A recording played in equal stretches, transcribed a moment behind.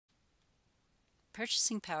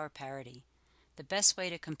Purchasing power parity, the best way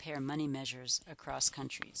to compare money measures across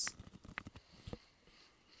countries.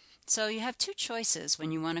 So you have two choices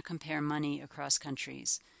when you want to compare money across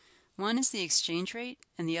countries. One is the exchange rate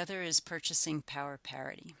and the other is purchasing power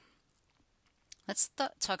parity. Let's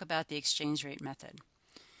talk about the exchange rate method.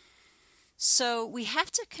 So we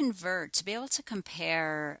have to convert, to be able to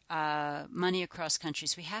compare money across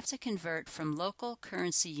countries, we have to convert from local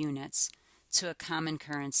currency units to a common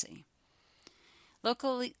currency.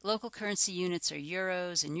 Local currency units are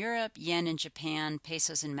euros in Europe, yen in Japan,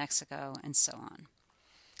 pesos in Mexico, and so on.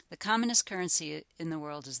 The commonest currency in the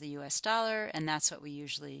world is the US dollar, and that's what we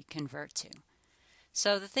usually convert to.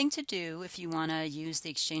 So the thing to do if you want to use the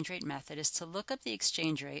exchange rate method is to look up the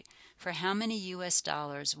exchange rate for how many US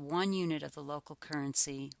dollars one unit of the local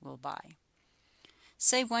currency will buy.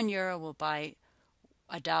 Say 1 euro will buy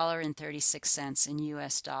 $1.36 in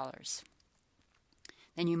US dollars.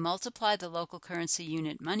 Then you multiply the local currency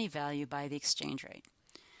unit money value by the exchange rate.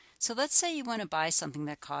 So let's say you want to buy something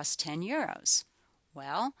that costs 10 euros.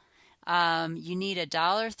 Well, you need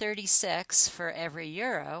 $1.36 for every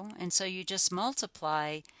euro, and so you just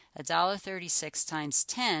multiply $1.36 times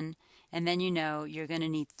 10, and then you know you're going to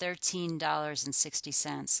need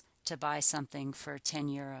 $13.60 to buy something for 10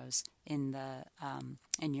 euros in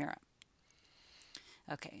Europe.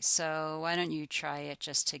 Okay, so why don't you try it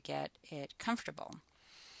just to get it comfortable?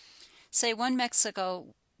 Say one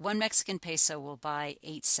Mexican peso will buy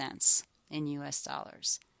 8 cents in US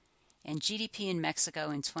dollars. And GDP in Mexico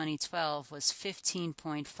in 2012 was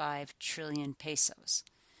 15.5 trillion pesos.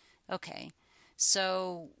 Okay,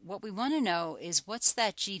 so what we want to know is what's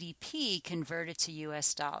that GDP converted to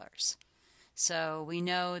US dollars? So we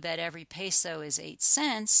know that every peso is 8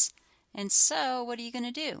 cents, and so what are you going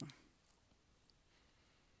to do?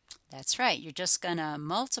 That's right, you're just going to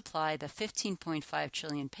multiply the 15.5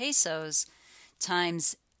 trillion pesos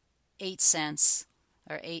times 8 cents,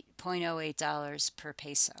 or $8.08 per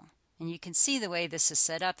peso. And you can see the way this is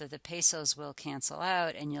set up that the pesos will cancel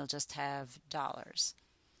out and you'll just have dollars.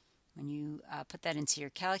 When you put that into your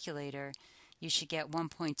calculator, you should get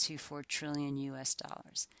 1.24 trillion US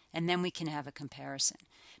dollars. And then we can have a comparison.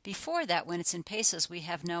 Before that, when it's in pesos, we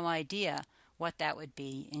have no idea what that would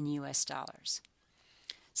be in US dollars.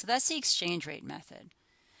 So that's the exchange rate method.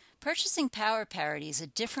 Purchasing power parity is a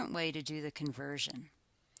different way to do the conversion.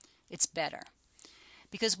 It's better.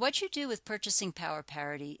 Because what you do with purchasing power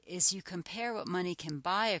parity is you compare what money can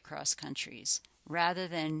buy across countries rather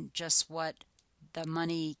than just what the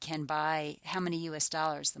money can buy, how many US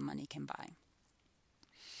dollars the money can buy.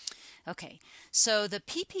 Okay, so the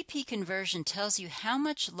PPP conversion tells you how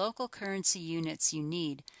much local currency units you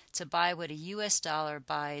need to buy what a US dollar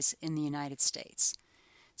buys in the United States.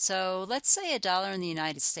 So let's say $1 in the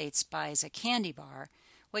United States buys a candy bar.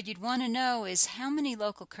 What you'd want to know is how many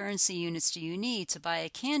local currency units do you need to buy a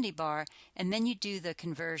candy bar, and then you do the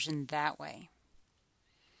conversion that way.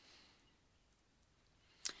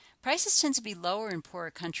 Prices tend to be lower in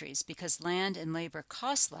poorer countries because land and labor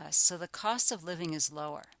cost less, so the cost of living is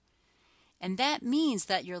lower. And that means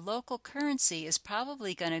that your local currency is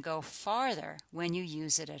probably going to go farther when you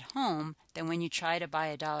use it at home than when you try to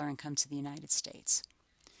buy $1 and come to the United States.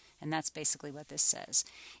 And that's basically what this says.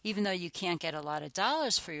 Even though you can't get a lot of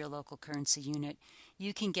dollars for your local currency unit,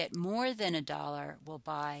 you can get more than $1 will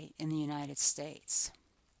buy in the United States.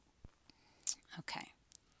 Okay.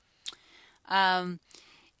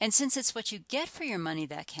 And since it's what you get for your money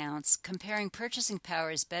that counts, comparing purchasing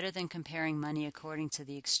power is better than comparing money according to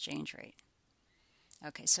the exchange rate.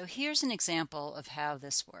 Okay, so here's an example of how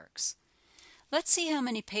this works. Let's see how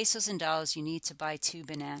many pesos and dollars you need to buy 2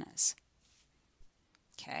 bananas.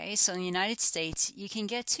 Okay, so in the United States, you can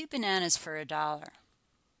get 2 bananas for $1.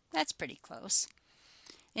 That's pretty close.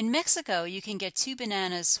 In Mexico, you can get 2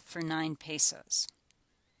 bananas for 9 pesos.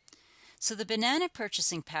 So the banana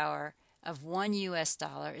purchasing power of 1 US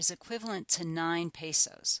dollar is equivalent to 9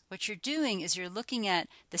 pesos. What you're doing is you're looking at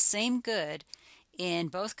the same good in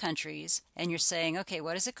both countries and you're saying, okay,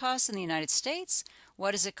 what does it cost in the United States?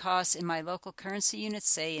 What does it cost in my local currency units,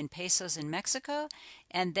 say in pesos in Mexico?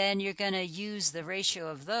 And then you're going to use the ratio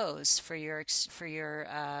of those for your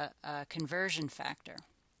conversion factor.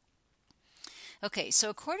 Okay, so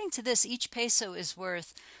according to this, each peso is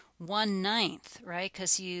worth 1/9, right?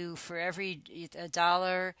 Because for every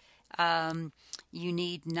 $1, you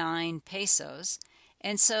need 9 pesos.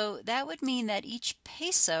 And so that would mean that each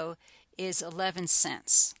peso is 11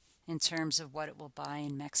 cents in terms of what it will buy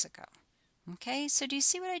in Mexico. Okay, so do you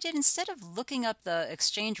see what I did? Instead of looking up the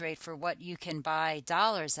exchange rate for what you can buy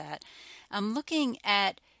dollars at, I'm looking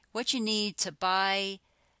at what you need to buy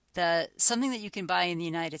something that you can buy in the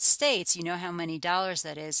United States, you know how many dollars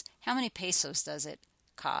that is, how many pesos does it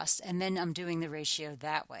cost? And then I'm doing the ratio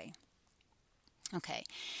that way. Okay,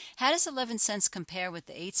 how does 11 cents compare with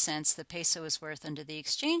the 8 cents the peso is worth under the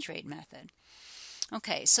exchange rate method?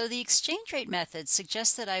 Okay, so the exchange rate method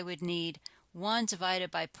suggests that I would need 1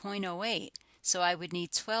 divided by 0.08, so I would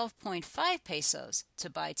need 12.5 pesos to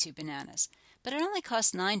buy 2 bananas, but it only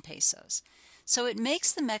costs 9 pesos. So it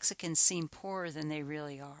makes the Mexicans seem poorer than they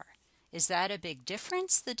really are. Is that a big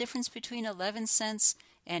difference, the difference between 11 cents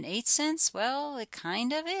and 8 cents? Well, it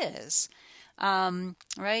kind of is.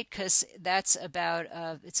 Right? Because that's about,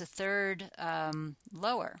 it's a third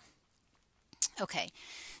lower. Okay,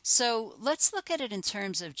 so let's look at it in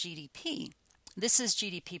terms of GDP. This is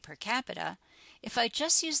GDP per capita. If I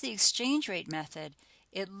just use the exchange rate method,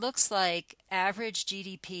 it looks like average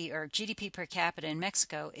GDP or GDP per capita in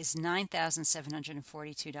Mexico is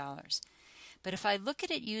 $9,742. But if I look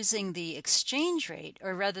at it using the exchange rate,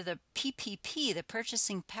 or rather the PPP, the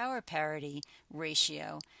purchasing power parity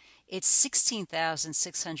ratio, it's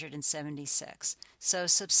 16,676, so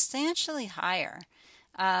substantially higher.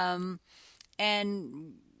 And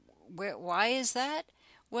why is that?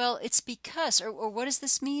 Well, it's because, or what does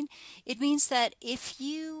this mean? It means that if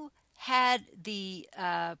you had the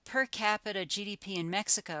per capita GDP in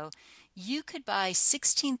Mexico, you could buy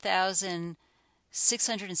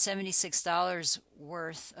 $16,676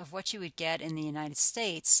 worth of what you would get in the United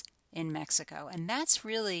States in Mexico. And that's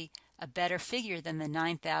really a better figure than the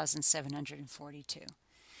 9,742.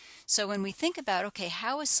 So when we think about, okay,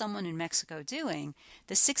 how is someone in Mexico doing,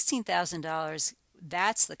 the $16,000,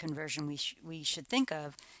 that's the conversion we should think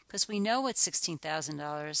of, because we know what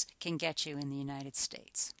 $16,000 can get you in the United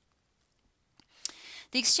States.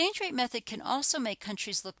 The exchange rate method can also make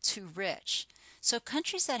countries look too rich. So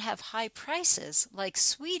countries that have high prices, like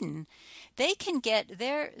Sweden, they can get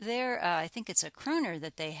their I think it's a kroner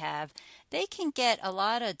that they have, they can get a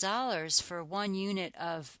lot of dollars for 1 unit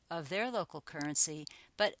of their local currency,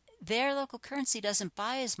 but their local currency doesn't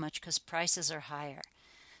buy as much because prices are higher.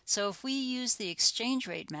 So if we use the exchange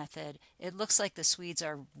rate method, it looks like the Swedes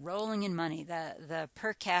are rolling in money. The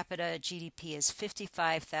per capita GDP is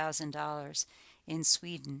 $55,000 in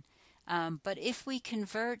Sweden. But if we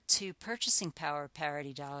convert to purchasing power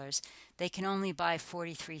parity dollars, they can only buy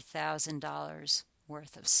 $43,000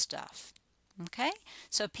 worth of stuff. Okay?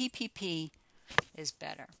 So PPP is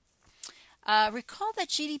better. Recall that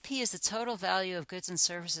GDP is the total value of goods and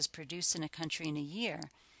services produced in a country in a year.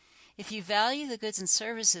 If you value the goods and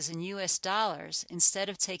services in US dollars instead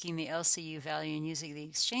of taking the LCU value and using the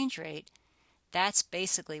exchange rate, that's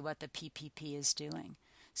basically what the PPP is doing.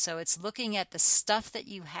 So it's looking at the stuff that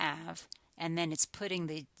you have, and then it's putting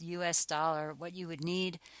the US dollar, what you would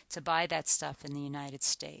need to buy that stuff in the United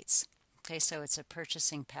States. Okay, so it's a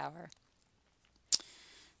purchasing power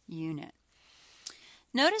unit.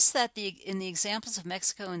 Notice that in the examples of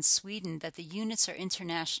Mexico and Sweden that the units are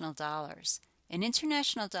international dollars. An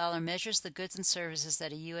international dollar measures the goods and services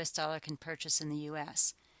that a US dollar can purchase in the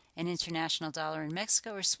US. An international dollar in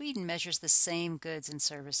Mexico or Sweden measures the same goods and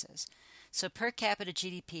services. So per capita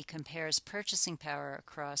GDP compares purchasing power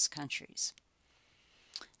across countries.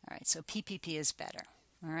 All right, so PPP is better.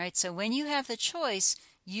 All right, so when you have the choice,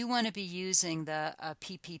 you want to be using the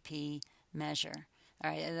PPP measure. All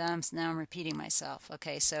right, now I'm repeating myself.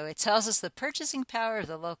 Okay, so it tells us the purchasing power of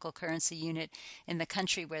the local currency unit in the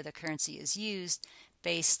country where the currency is used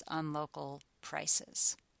based on local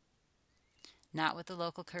prices. Not what the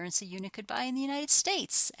local currency unit could buy in the United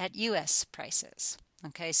States at US prices.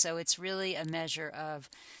 Okay, so it's really a measure of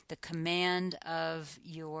the command of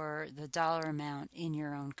the dollar amount in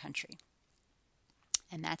your own country.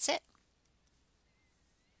 And that's it.